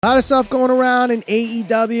A lot of stuff going around in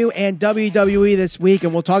AEW and WWE this week,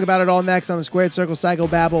 and we'll talk about it all next on the Squared Circle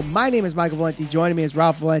Psychobabble. My name is Michael Valenti. Joining me is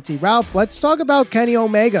Ralph Valenti. Ralph, let's talk about Kenny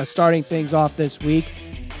Omega starting things off this week.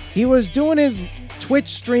 He was doing his Twitch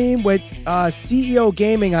stream with CEO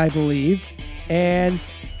Gaming, I believe, and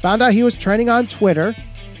found out he was trending on Twitter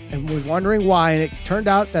and was wondering why. And it turned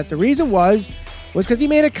out that the reason was because he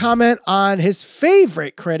made a comment on his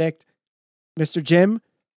favorite critic, Mr. Jim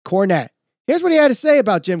Cornette. Here's what he had to say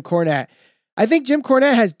about Jim Cornette. I think Jim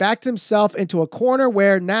Cornette has backed himself into a corner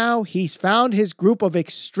where now he's found his group of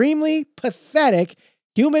extremely pathetic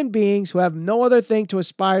human beings who have no other thing to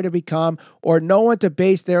aspire to become or no one to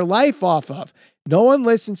base their life off of. No one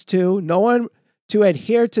listens to, no one to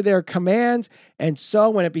adhere to their commands. And so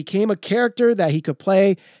when it became a character that he could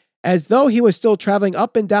play as though he was still traveling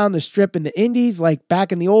up and down the strip in the indies like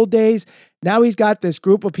back in the old days, now he's got this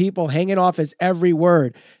group of people hanging off his every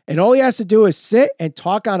word. And all he has to do is sit and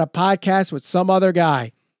talk on a podcast with some other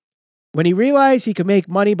guy. When he realized he could make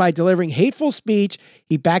money by delivering hateful speech,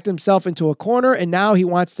 he backed himself into a corner, and now he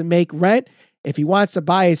wants to make rent. If he wants to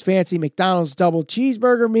buy his fancy McDonald's double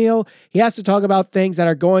cheeseburger meal, he has to talk about things that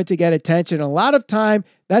are going to get attention. A lot of time,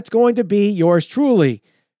 that's going to be yours truly.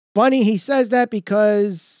 Funny he says that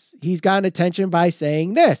because he's gotten attention by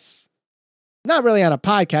saying this. Not really on a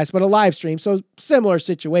podcast, but a live stream, so similar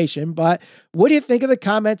situation. But what do you think of the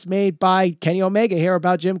comments made by Kenny Omega here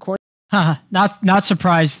about Jim Cornette? Not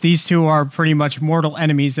surprised. These two are pretty much mortal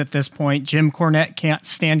enemies at this point. Jim Cornette can't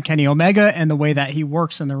stand Kenny Omega and the way that he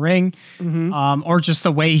works in the ring, or just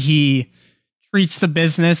the way he treats the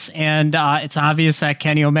business. And it's obvious that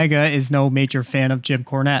Kenny Omega is no major fan of Jim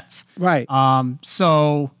Cornette's. Right.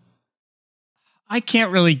 So I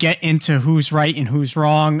can't really get into who's right and who's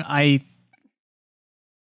wrong.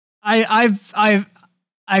 I've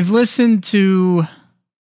listened to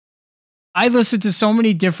so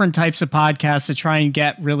many different types of podcasts to try and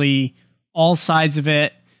get really all sides of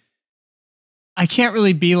it. I can't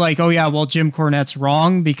really be like, oh yeah, well, Jim Cornette's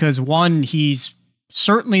wrong, because one, he's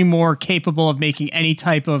certainly more capable of making any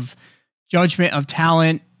type of judgment of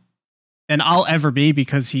talent than I'll ever be,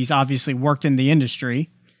 because he's obviously worked in the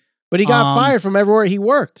industry. But he got fired from everywhere he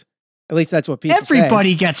worked. At least that's what people say.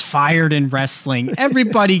 Everybody gets fired in wrestling.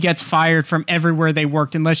 Everybody gets fired from everywhere they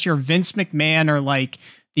worked, unless you're Vince McMahon or like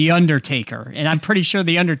The Undertaker. And I'm pretty sure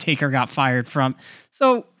The Undertaker got fired from.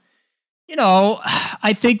 So,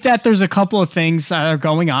 I think that there's a couple of things that are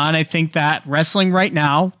going on. I think that wrestling right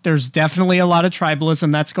now, there's definitely a lot of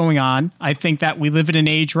tribalism that's going on. I think that we live in an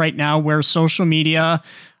age right now where social media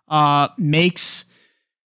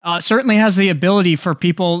certainly has the ability for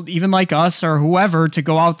people, even like us or whoever, to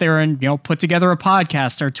go out there and, put together a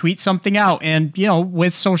podcast or tweet something out. And,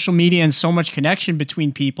 with social media and so much connection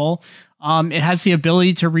between people, it has the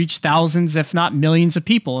ability to reach thousands, if not millions of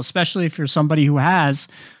people, especially if you're somebody who has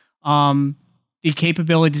the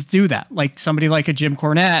capability to do that. Like somebody like a Jim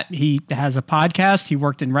Cornette, he has a podcast. He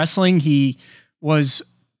worked in wrestling. He was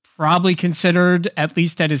probably considered, at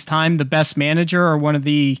least at his time, the best manager or one of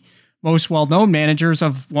the most well-known managers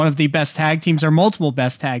of one of the best tag teams or multiple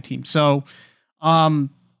best tag teams. So, what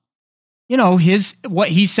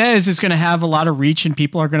he says is going to have a lot of reach, and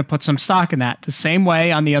people are going to put some stock in that. The same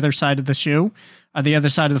way on the other side of the shoe, or the other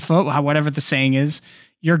side of the foot, whatever the saying is,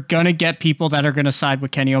 you're going to get people that are going to side with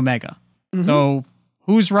Kenny Omega. Mm-hmm. So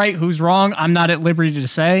who's right, who's wrong? I'm not at liberty to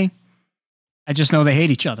say. I just know they hate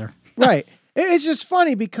each other. Right. It's just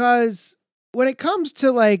funny because when it comes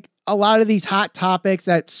to like a lot of these hot topics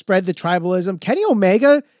that spread the tribalism, Kenny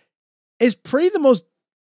Omega is pretty the most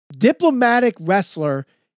diplomatic wrestler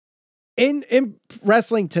in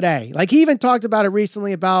wrestling today. Like he even talked about it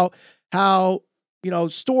recently about how,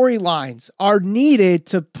 storylines are needed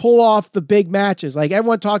to pull off the big matches. Like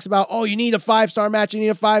everyone talks about, oh, you need a 5-star match,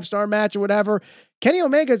 or whatever. Kenny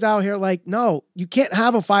Omega's out here like, no, you can't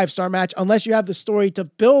have a 5-star match unless you have the story to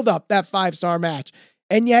build up that 5-star match.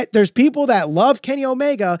 And yet there's people that love Kenny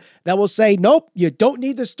Omega that will say, nope, you don't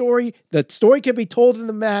need the story. The story can be told in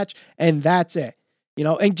the match, and that's it.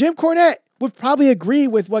 And Jim Cornette would probably agree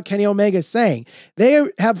with what Kenny Omega is saying. They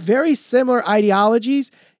have very similar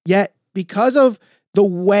ideologies, yet because of the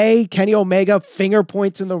way Kenny Omega finger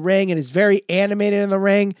points in the ring and is very animated in the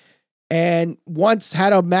ring, and once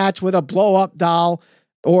had a match with a blow-up doll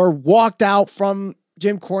or walked out from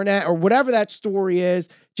Jim Cornette or whatever that story is,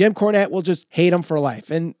 Jim Cornette will just hate him for life.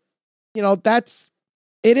 And,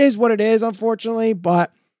 it is what it is, unfortunately.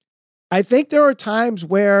 But I think there are times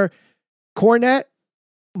where Cornette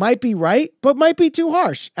might be right, but might be too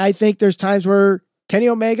harsh. I think there's times where Kenny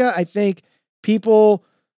Omega, I think people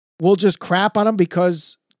will just crap on him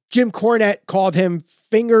because Jim Cornette called him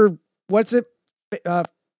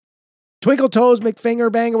Twinkle Toes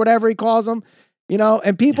McFinger Bang or whatever he calls them, you know,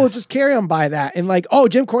 and people just carry him by that. And like, oh,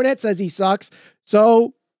 Jim Cornette says he sucks,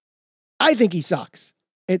 so I think he sucks.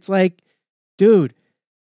 It's like, dude,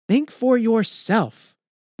 think for yourself.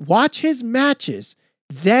 Watch his matches,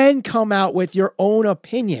 then come out with your own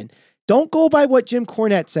opinion. Don't go by what Jim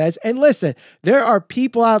Cornette says. And listen, there are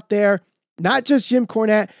people out there, not just Jim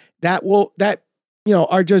Cornette, that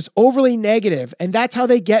are just overly negative, and that's how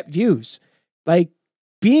they get views. Like,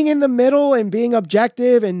 being in the middle and being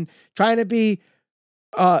objective and trying to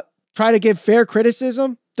give fair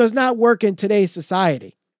criticism does not work in today's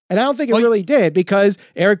society. And I don't think it really did, because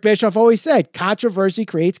Eric Bischoff always said controversy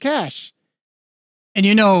creates cash. And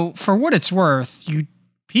you know, for what it's worth,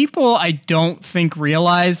 people I don't think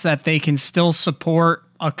realize that they can still support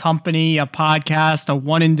a company, a podcast,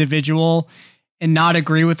 one individual, and not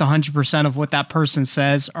agree with 100% of what that person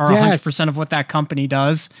says or 100% of what that company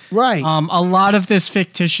does. Right. A lot of this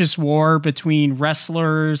fictitious war between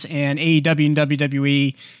wrestlers and AEW and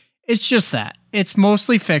WWE, it's just that. It's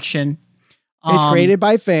mostly fiction. It's created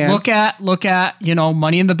by fans. Look at, you know,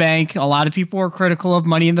 Money in the Bank. A lot of people are critical of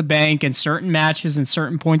Money in the Bank and certain matches and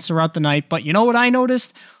certain points throughout the night. But you know what I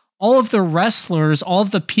noticed? All of the wrestlers, all of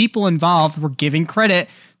the people involved were giving credit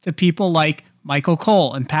to people like Michael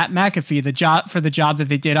Cole and Pat McAfee for the job that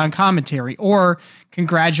they did on commentary, or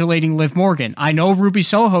congratulating Liv Morgan. I know Ruby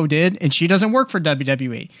Soho did, and she doesn't work for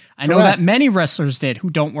WWE. I know that many wrestlers did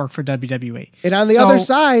who don't work for WWE. And on the other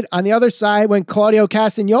side, when Claudio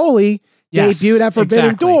Castagnoli debuted at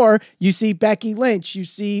Forbidden Door, you see Becky Lynch, you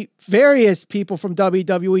see various people from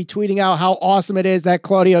WWE tweeting out how awesome it is that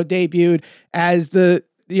Claudio debuted as the,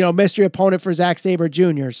 you know, mystery opponent for Zack Sabre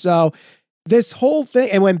Jr. So this whole thing,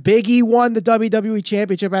 and when Big E won the WWE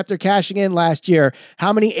Championship after cashing in last year,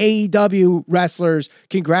 how many AEW wrestlers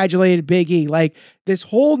congratulated Big E? Like, this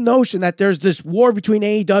whole notion that there's this war between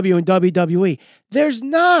AEW and WWE, there's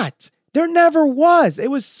not. There never was. It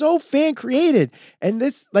was so fan created. And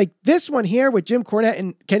this one here with Jim Cornette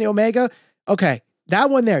and Kenny Omega, okay, that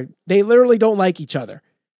one there, they literally don't like each other.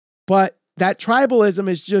 But that tribalism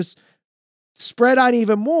is just spread on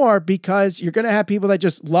even more, because you're going to have people that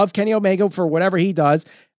just love Kenny Omega for whatever he does,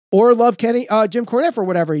 or love Jim Cornette for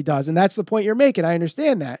whatever he does. And that's the point you're making. I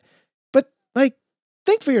understand that. But like,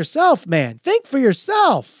 think for yourself, man. Think for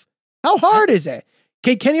yourself. How hard is it?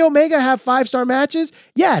 Can Kenny Omega have 5-star matches?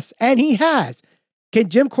 Yes, and he has. Can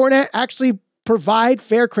Jim Cornette actually provide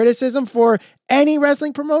fair criticism for any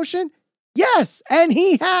wrestling promotion? Yes, and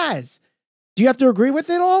he has. Do you have to agree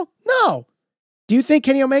with it all? No. Do you think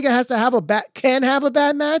Kenny Omega can have a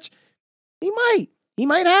bad match? He might. He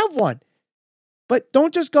might have one. But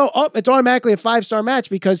don't just go, oh, it's automatically a 5-star match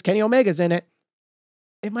because Kenny Omega's in it.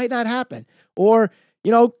 It might not happen. Or,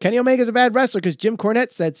 you know, Kenny Omega's a bad wrestler because Jim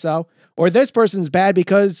Cornette said so. Or this person's bad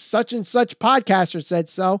because such and such podcaster said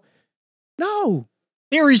so. No.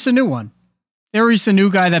 Theory's a new one. Theory's the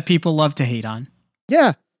new guy that people love to hate on.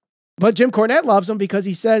 Yeah. But Jim Cornette loves him because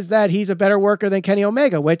he says that he's a better worker than Kenny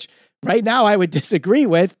Omega, which right now I would disagree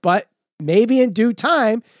with, but maybe in due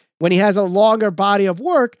time, when he has a longer body of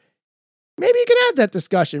work, maybe you can have that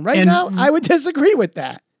discussion. Right now, I would disagree with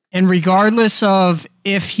that. And regardless of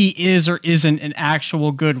if he is or isn't an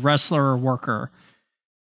actual good wrestler or worker,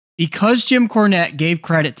 because Jim Cornette gave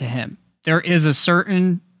credit to him, there is a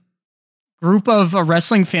certain group of a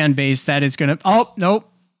wrestling fan base that is going to, oh, nope,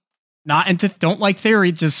 don't like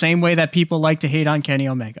Theory, just the same way that people like to hate on Kenny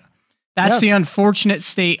Omega. That's the unfortunate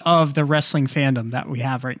state of the wrestling fandom that we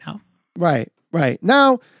have right now. Right.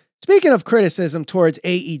 Now, speaking of criticism towards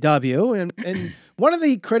AEW, and one of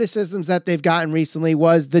the criticisms that they've gotten recently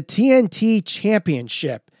was the TNT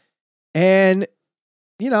Championship. And,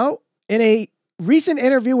 you know, in a recent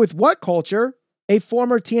interview with What Culture, a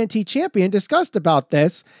former TNT champion discussed about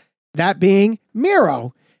this, that being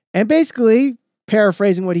Miro. And basically,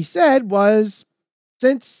 paraphrasing what he said was,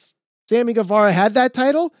 since Sammy Guevara had that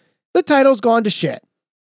title, the title's gone to shit.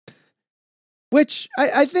 Which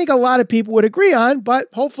I think a lot of people would agree on, but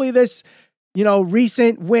hopefully this, you know,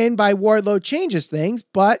 recent win by Wardlow changes things.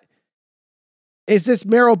 But is this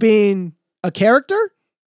Miro being a character?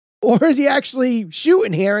 Or is he actually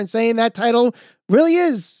shooting here and saying that title really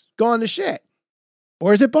is gone to shit?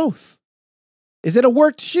 Or is it both? Is it a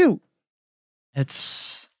worked shoot?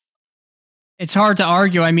 It's hard to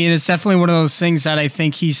argue. I mean, it's definitely one of those things that I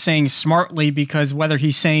think he's saying smartly, because whether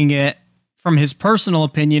he's saying it from his personal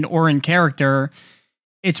opinion or in character,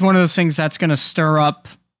 it's one of those things that's going to stirring up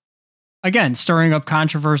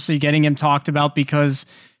controversy, getting him talked about, because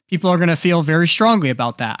people are going to feel very strongly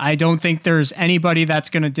about that. I don't think there's anybody that's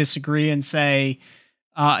going to disagree and say,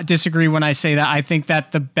 disagree when I say that. I think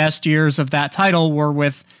that the best years of that title were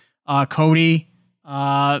with Cody,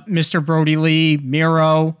 Mr. Brody Lee,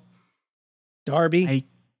 Miro, Darby.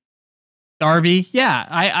 Darby. Yeah.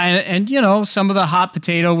 And you know, some of the hot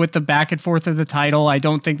potato with the back and forth of the title. I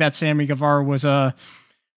don't think that Sammy Guevara was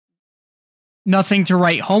nothing to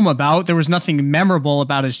write home about. There was nothing memorable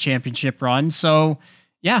about his championship run. So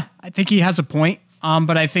yeah, I think he has a point.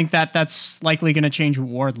 But I think that that's likely going to change with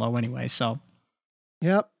Wardlow anyway. So,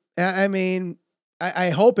 yep. I mean,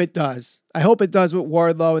 I hope it does. I hope it does with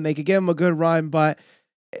Wardlow and they could give him a good run. But,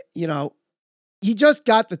 you know, he just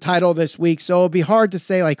got the title this week. So it'll be hard to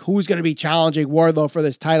say, like, who's going to be challenging Wardlow for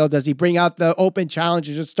this title. Does he bring out the open challenge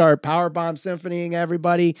and just start powerbomb symphonying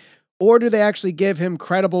everybody? Or do they actually give him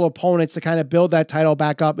credible opponents to kind of build that title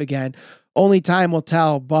back up again? Only time will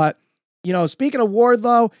tell. But, you know, speaking of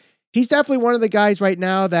Wardlow, he's definitely one of the guys right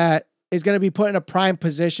now that is going to be put in a prime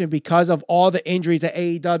position because of all the injuries that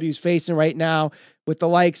AEW is facing right now with the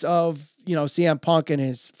likes of, you know, CM Punk and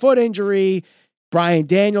his foot injury, Bryan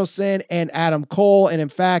Danielson and Adam Cole. And in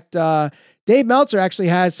fact, Dave Meltzer actually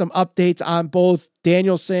has some updates on both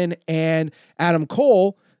Danielson and Adam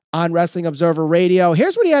Cole on Wrestling Observer Radio.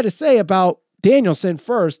 Here's what he had to say about Danielson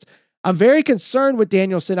first. I'm very concerned with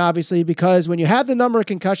Danielson, obviously, because when you have the number of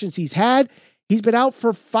concussions he's had, he's been out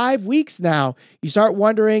for 5 weeks now. You start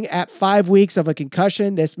wondering at 5 weeks of a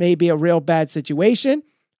concussion, this may be a real bad situation.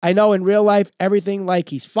 I know in real life, everything like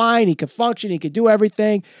he's fine. He can function. He can do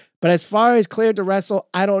everything. But as far as cleared to wrestle,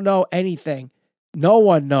 I don't know anything. No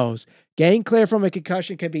one knows. Getting clear from a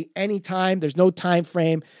concussion can be any time. There's no time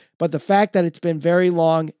frame. But the fact that it's been very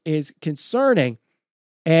long is concerning.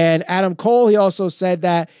 And Adam Cole, he also said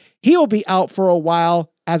that he'll be out for a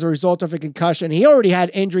while as a result of a concussion. He already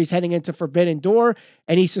had injuries heading into Forbidden Door,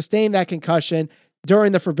 and he sustained that concussion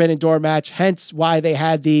during the Forbidden Door match, hence why they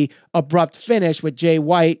had the abrupt finish with Jay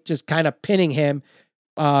White just kind of pinning him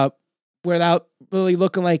without really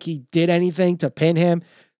looking like he did anything to pin him.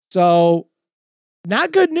 So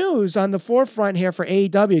not good news on the forefront here for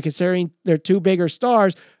AEW, considering their two bigger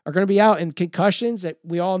stars are going to be out in concussions that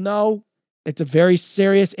we all know. It's a very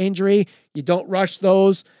serious injury. You don't rush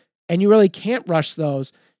those, and you really can't rush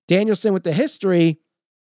those. Danielson with the history,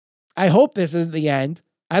 I hope this is the end.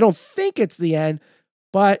 I don't think it's the end,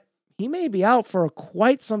 but he may be out for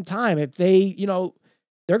quite some time. If they, you know,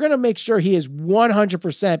 they're going to make sure he is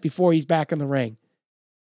 100% before he's back in the ring.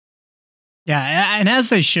 Yeah, and as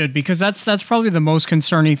they should, because that's probably the most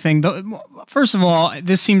concerning thing. First of all,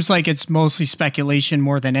 this seems like it's mostly speculation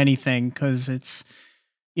more than anything, because it's,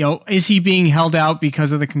 you know, is he being held out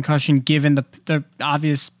because of the concussion, given the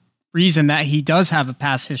obvious reason that he does have a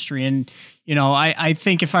past history? And, you know, I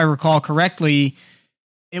think if I recall correctly,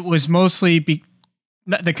 it was mostly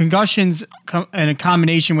the concussions in a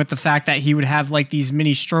combination with the fact that he would have like these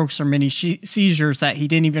mini strokes or mini seizures that he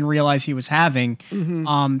didn't even realize he was having.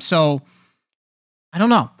 Mm-hmm. So I don't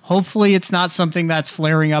know. Hopefully it's not something that's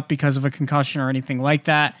flaring up because of a concussion or anything like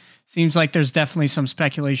that. Seems like there's definitely some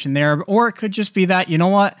speculation there, or it could just be that, you know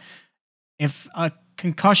what, if a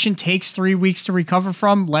concussion takes 3 weeks to recover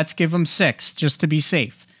from, let's give him 6 just to be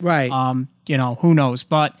safe. Right. You know, who knows?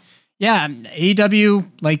 But yeah, AEW,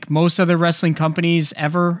 like most other wrestling companies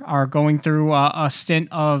ever, are going through a stint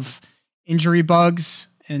of injury bugs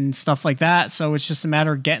and stuff like that. So it's just a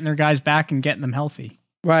matter of getting their guys back and getting them healthy.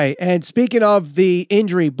 Right. And speaking of the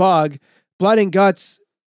injury bug, Blood and Guts,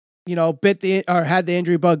 you know, had the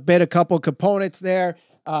injury bug bit a couple components there,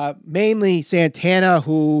 mainly Santana,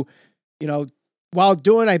 who, you know, while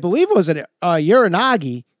doing, I believe it was a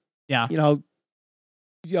Uranagi, yeah, you know,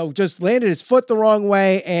 just landed his foot the wrong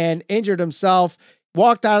way and injured himself,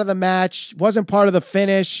 walked out of the match, wasn't part of the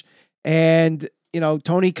finish. And, you know,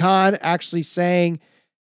 Tony Khan actually saying,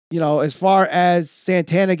 you know, as far as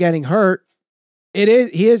Santana getting hurt,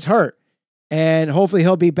 he is hurt, and hopefully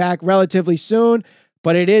he'll be back relatively soon,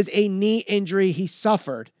 but it is a knee injury he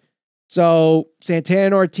suffered. So Santana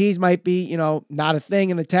and Ortiz might be, you know, not a thing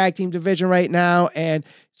in the tag team division right now, and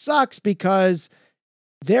sucks because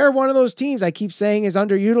they're one of those teams I keep saying is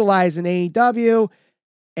underutilized in AEW,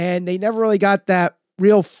 and they never really got that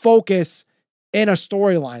real focus in a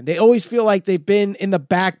storyline. They always feel like they've been in the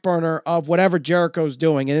back burner of whatever Jericho's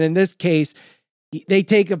doing. And in this case, they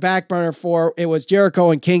take a back burner for, it was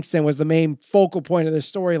Jericho and Kingston was the main focal point of the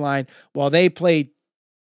storyline, while they played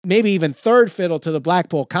maybe even third fiddle to the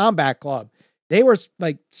Blackpool Combat Club. They were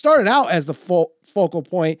like started out as the focal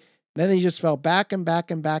point. Then they just fell back and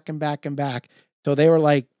back and back and back and back. So they were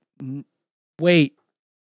like, wait,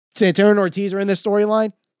 Santana and Ortiz are in this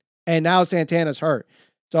storyline, and now Santana's hurt.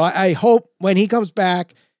 So I hope when he comes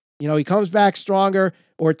back, you know, he comes back stronger.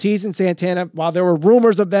 Ortiz and Santana, while there were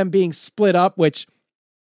rumors of them being split up, which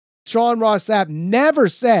Sean Ross Sapp never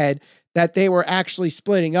said that they were actually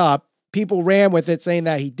splitting up. People ran with it saying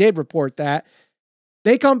that he did report that.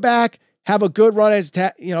 They come back, have a good run as,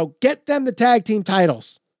 get them the tag team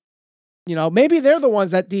titles. Maybe they're the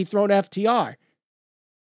ones that dethrone FTR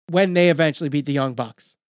when they eventually beat the Young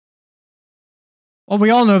Bucks. Well, we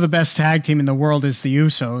all know the best tag team in the world is the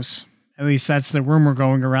Usos. At least that's the rumor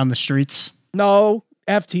going around the streets. No,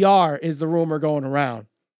 FTR is the rumor going around.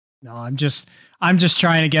 No, I'm just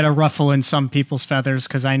trying to get a ruffle in some people's feathers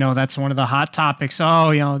because I know that's one of the hot topics.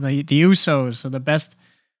 Oh, the Usos are the best.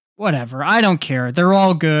 Whatever. I don't care. They're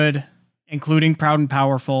all good, including Proud and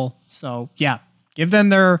Powerful. So, yeah, give them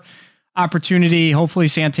their opportunity. Hopefully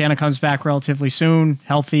Santana comes back relatively soon,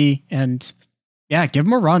 healthy, and yeah, give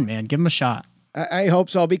them a run, man. Give them a shot. I hope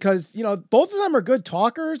so because, both of them are good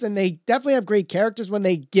talkers and they definitely have great characters when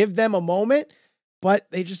they give them a moment, but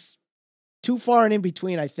they just too far and in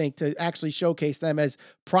between, I think, to actually showcase them as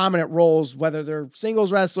prominent roles, whether they're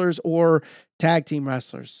singles wrestlers or tag team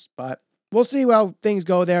wrestlers. But we'll see how things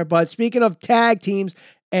go there. But speaking of tag teams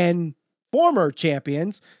and former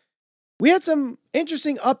champions, we had some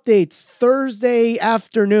interesting updates Thursday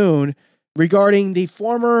afternoon regarding the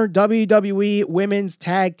former WWE Women's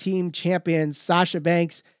Tag Team Champions, Sasha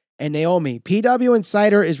Banks and Naomi. PW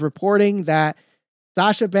Insider is reporting that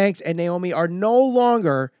Sasha Banks and Naomi are no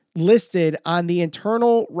longer listed on the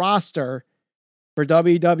internal roster for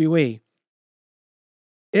WWE.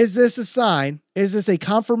 Is this a sign? Is this a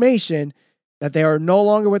confirmation that they are no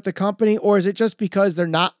longer with the company? Or is it just because they're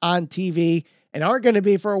not on TV and aren't going to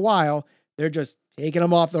be for a while? They're just taking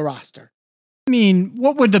them off the roster. I mean,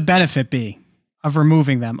 what would the benefit be of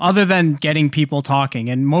removing them other than getting people talking,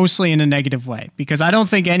 and mostly in a negative way? Because I don't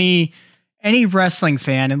think any wrestling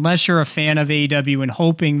fan, unless you're a fan of AEW and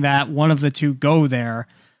hoping that one of the two go there,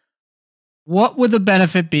 what would the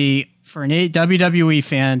benefit be for an WWE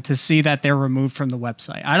fan to see that they're removed from the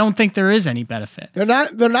website? I don't think there is any benefit. They're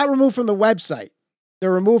not removed from the website.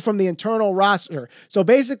 They're removed from the internal roster. So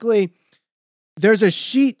basically, there's a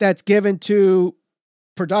sheet that's given to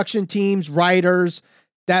production teams, writers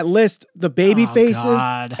that list the baby faces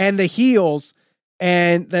and the heels.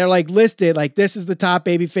 And they're listed, this is the top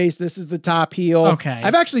baby face. This is the top heel. Okay.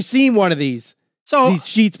 I've actually seen one of these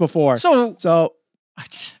sheets before. So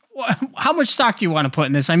how much stock do you want to put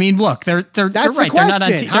in this? I mean, look, they're that's right.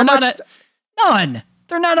 The question. None.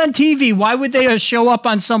 They're not on TV. Why would they show up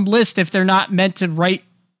on some list if they're not meant to write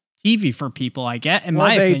TV for people? I get, in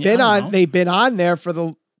my opinion. They've been on there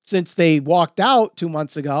since they walked out 2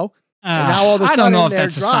 months ago. And now all of a sudden I don't know if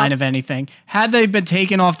that's a sign of anything. Had they been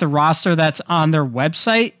taken off the roster that's on their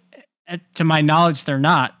website, to my knowledge, they're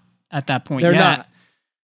not at that point yet. Not.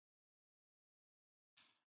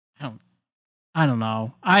 I don't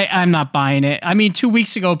know. I'm not buying it. I mean, 2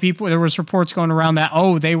 weeks ago, there was reports going around that,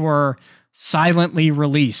 they were silently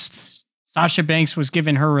released. Sasha Banks was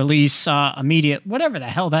given her release immediate, whatever the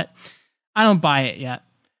hell that. I don't buy it yet.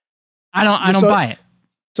 I don't buy it.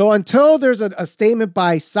 So until there's a statement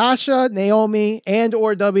by Sasha, Naomi, and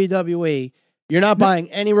or WWE, you're not buying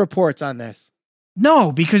any reports on this.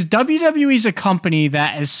 No, because WWE is a company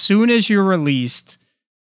that as soon as you're released,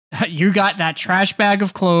 you got that trash bag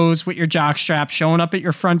of clothes with your jockstrap showing up at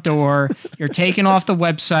your front door. You're taken off the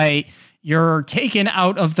website. You're taken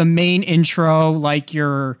out of the main intro, like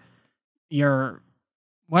your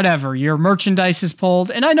whatever, your merchandise is pulled.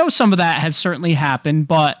 And I know some of that has certainly happened,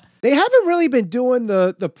 but they haven't really been doing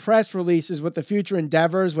the press releases with the future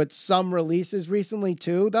endeavors with some releases recently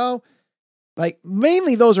too, though.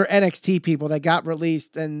 Mainly those are NXT people that got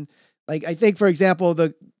released. And I think, for example,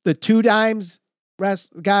 the Two Dimes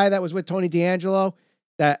guy that was with Tony D'Angelo,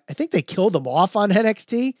 that I think they killed him off on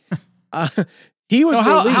NXT. He was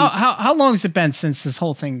released. How long has it been since this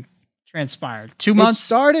whole thing transpired? 2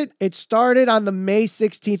 months? It started on the May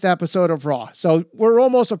 16th episode of Raw. So we're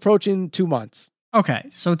almost approaching 2 months. Okay,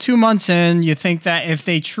 so 2 months in, you think that if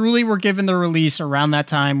they truly were given the release around that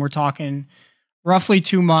time, we're talking roughly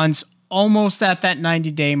 2 months, almost at that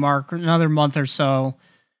 90-day mark, another month or so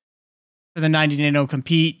for the 90-day no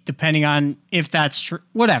compete, depending on if that's true,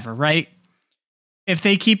 whatever, right? If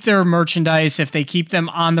they keep their merchandise, if they keep them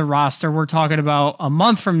on the roster, we're talking about a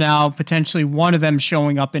month from now, potentially one of them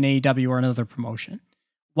showing up in AEW or another promotion.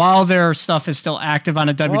 While their stuff is still active on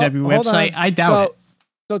a WWE website, I doubt it.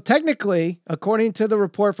 So technically, according to the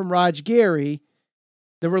report from Raj Giri,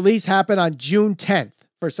 the release happened on June 10th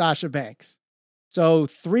for Sasha Banks. So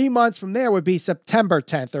 3 months from there would be September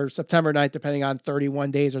 10th or September 9th, depending on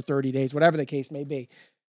 31 days or 30 days, whatever the case may be.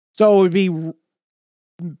 So it would be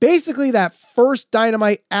basically that first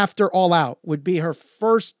Dynamite after All Out would be her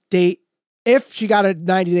first date if she got a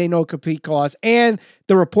 90-day no-compete clause, and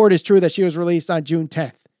the report is true that she was released on June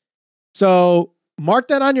 10th. So mark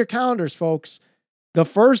that on your calendars, folks. The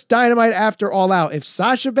first Dynamite after All Out. If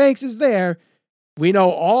Sasha Banks is there, we know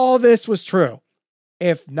all this was true.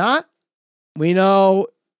 If not, we know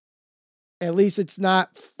at least it's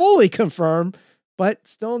not fully confirmed, but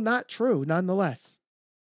still not true nonetheless.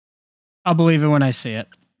 I'll believe it when I see it.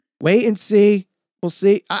 Wait and see. We'll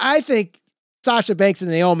see. I think Sasha Banks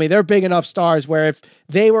and Naomi, they're big enough stars where if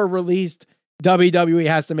they were released, WWE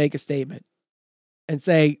has to make a statement and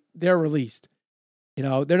say they're released. You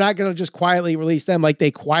know, they're not going to just quietly release them like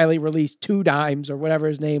they quietly released Two Dimes or whatever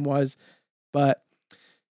his name was. But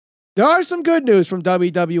there are some good news from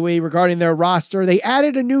WWE regarding their roster. They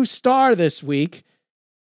added a new star this week,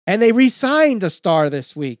 and they re-signed a star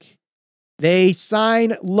this week. They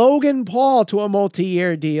signed Logan Paul to a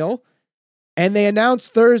multi-year deal, and they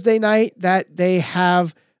announced Thursday night that they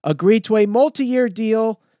have agreed to a multi-year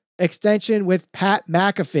deal extension with Pat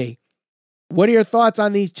McAfee. What are your thoughts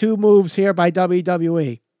on these two moves here by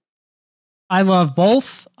WWE? I love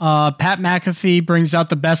both. Pat McAfee brings out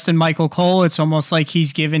the best in Michael Cole. It's almost like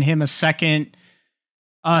he's given him a second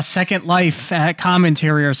life at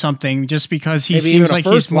commentary or something, just because he seems like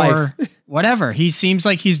he's more whatever. He seems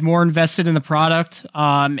like he's more invested in the product.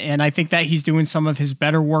 And I think that he's doing some of his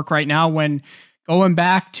better work right now. When going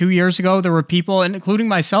back 2 years ago, there were people, and including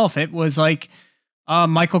myself, it was like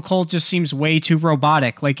Michael Cole just seems way too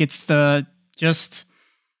robotic. Like it's the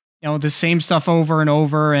same stuff over and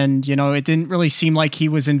over. And, it didn't really seem like he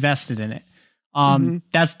was invested in it.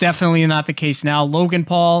 That's definitely not the case now. Logan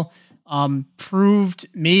Paul proved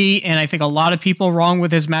me, and I think a lot of people, wrong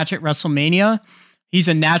with his match at WrestleMania. He's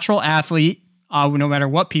a natural athlete, no matter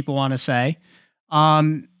what people want to say.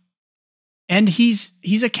 And he's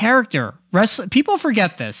a character. People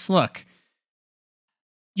forget this. Look,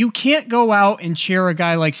 you can't go out and cheer a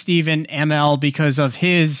guy like Stephen Amell because of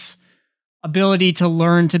his ability to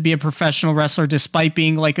learn to be a professional wrestler despite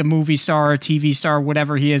being like a movie star or a TV star,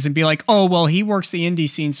 whatever he is, and be like, oh, well, he works the indie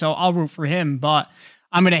scene, so I'll root for him, but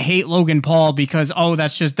I'm going to hate Logan Paul because,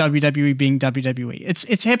 that's just WWE being WWE.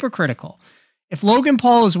 It's hypocritical. If Logan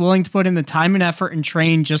Paul is willing to put in the time and effort and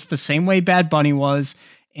train just the same way Bad Bunny was,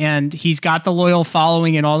 and he's got the loyal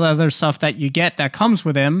following and all the other stuff that you get that comes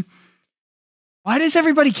with him, why does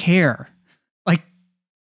everybody care? Like,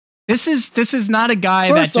 this is not a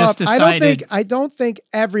guy that just decided. I don't think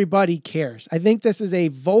everybody cares. I think this is a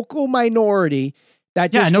vocal minority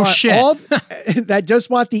that just that just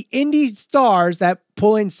want the indie stars that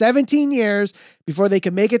pull in 17 years before they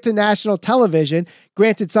can make it to national television.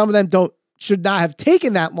 Granted, some of them should not have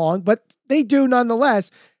taken that long, but they do nonetheless.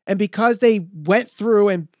 And because they went through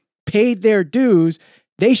and paid their dues,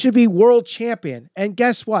 they should be world champion. And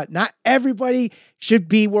guess what? Not everybody should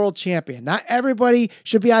be world champion. Not everybody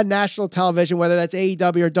should be on national television, whether that's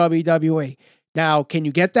AEW or WWE. Now, can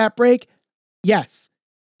you get that break? Yes.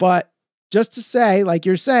 But just to say, like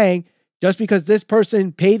you're saying, just because this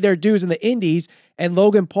person paid their dues in the indies and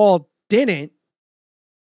Logan Paul didn't,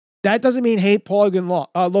 that doesn't mean hate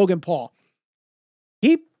Logan Paul.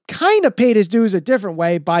 He kind of paid his dues a different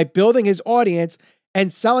way by building his audience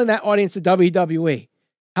and selling that audience to WWE.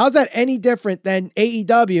 How's that any different than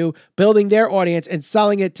AEW building their audience and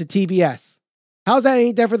selling it to TBS? How's that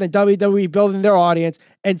any different than WWE building their audience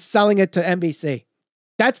and selling it to NBC?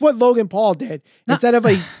 That's what Logan Paul did. Instead of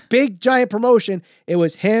a big giant promotion, it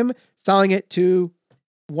was him selling it to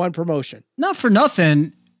one promotion. Not for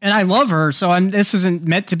nothing. And I love her. So this isn't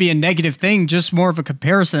meant to be a negative thing, just more of a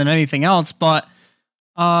comparison than anything else. But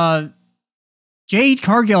Jade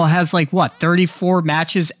Cargill has 34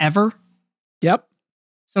 matches ever? Yep.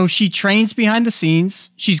 So she trains behind the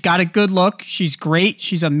scenes. She's got a good look. She's great.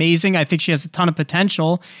 She's amazing. I think she has a ton of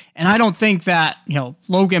potential. And I don't think that,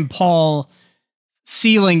 Logan Paul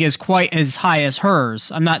ceiling is quite as high as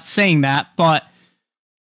hers. I'm not saying that, but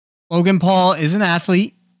Logan Paul is an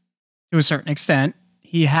athlete to a certain extent.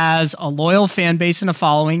 He has a loyal fan base and a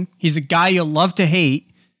following. He's a guy you'll love to hate.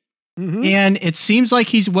 Mm-hmm. And it seems like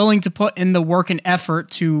he's willing to put in the work and effort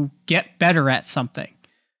to get better at something.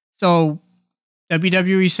 So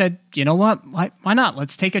WWE said, you know what? Why not?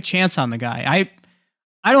 Let's take a chance on the guy.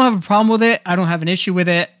 I don't have a problem with it. I don't have an issue with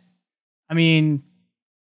it. I mean,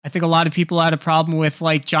 I think a lot of people had a problem with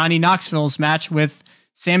Johnny Knoxville's match with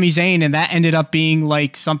Sami Zayn, and that ended up being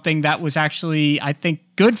something that was actually, I think,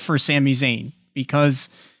 good for Sami Zayn because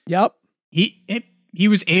he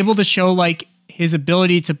was able to show his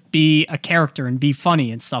ability to be a character and be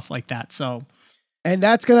funny and stuff like that. So, and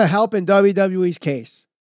that's going to help in WWE's case.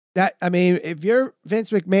 If you're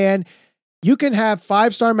Vince McMahon, You can have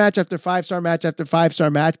 5-star match after 5-star match after 5-star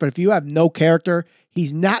match, but if you have no character,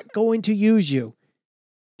 he's not going to use you.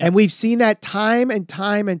 And we've seen that time and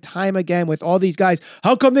time and time again with all these guys.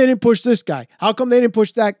 How come they didn't push this guy? How come they didn't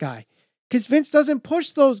push that guy? Because Vince doesn't push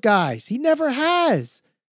those guys. He never has.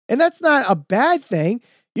 And that's not a bad thing.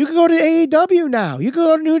 You can go to AEW now. You can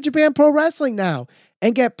go to New Japan Pro Wrestling now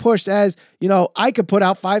and get pushed as, I could put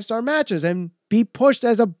out 5-star matches and be pushed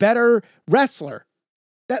as a better wrestler.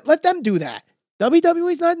 Let them do that.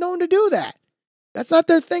 WWE's not known to do that. That's not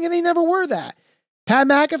their thing, and they never were that. Pat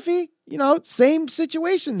McAfee, same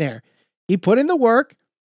situation there. He put in the work.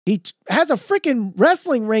 He has a freaking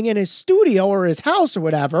wrestling ring in his studio or his house or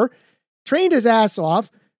whatever, trained his ass off,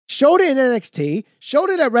 showed it in NXT, showed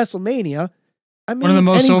it at WrestleMania. One of the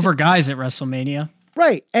most over guys at WrestleMania.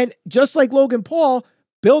 Right. And just like Logan Paul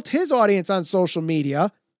built his audience on social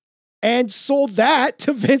media and sold that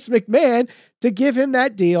to Vince McMahon to give him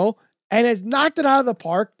that deal and has knocked it out of the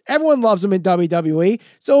park. Everyone loves him in WWE.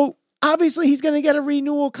 So obviously he's going to get a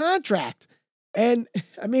renewal contract. And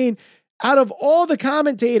I mean, out of all the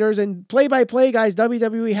commentators and play-by-play guys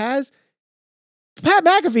WWE has, Pat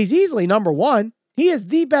McAfee's easily number one. He is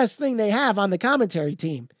the best thing they have on the commentary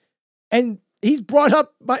team. And he's brought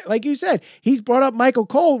up, like you said, he's brought up Michael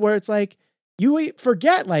Cole, where it's like, you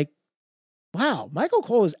forget, like, wow, Michael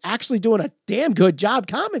Cole is actually doing a damn good job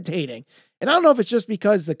commentating. And I don't know if it's just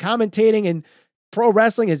because the commentating in pro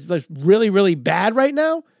wrestling is really, really bad right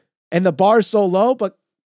now and the bar's so low, but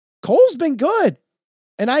Cole's been good.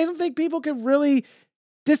 And I don't think people can really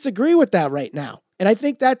disagree with that right now. And I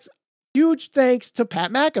think that's huge thanks to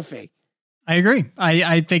Pat McAfee. I agree.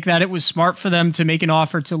 I think that it was smart for them to make an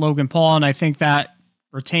offer to Logan Paul, and I think that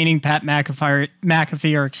retaining Pat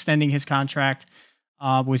McAfee or extending his contract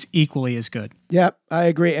was equally as good. Yep, I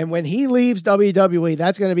agree. And when he leaves WWE,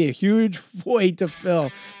 that's going to be a huge void to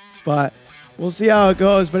fill. But we'll see how it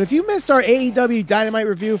goes. But if you missed our AEW Dynamite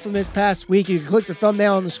review from this past week, you can click the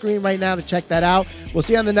thumbnail on the screen right now to check that out. We'll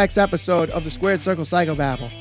see you on the next episode of the Squared Circle Psychobabble.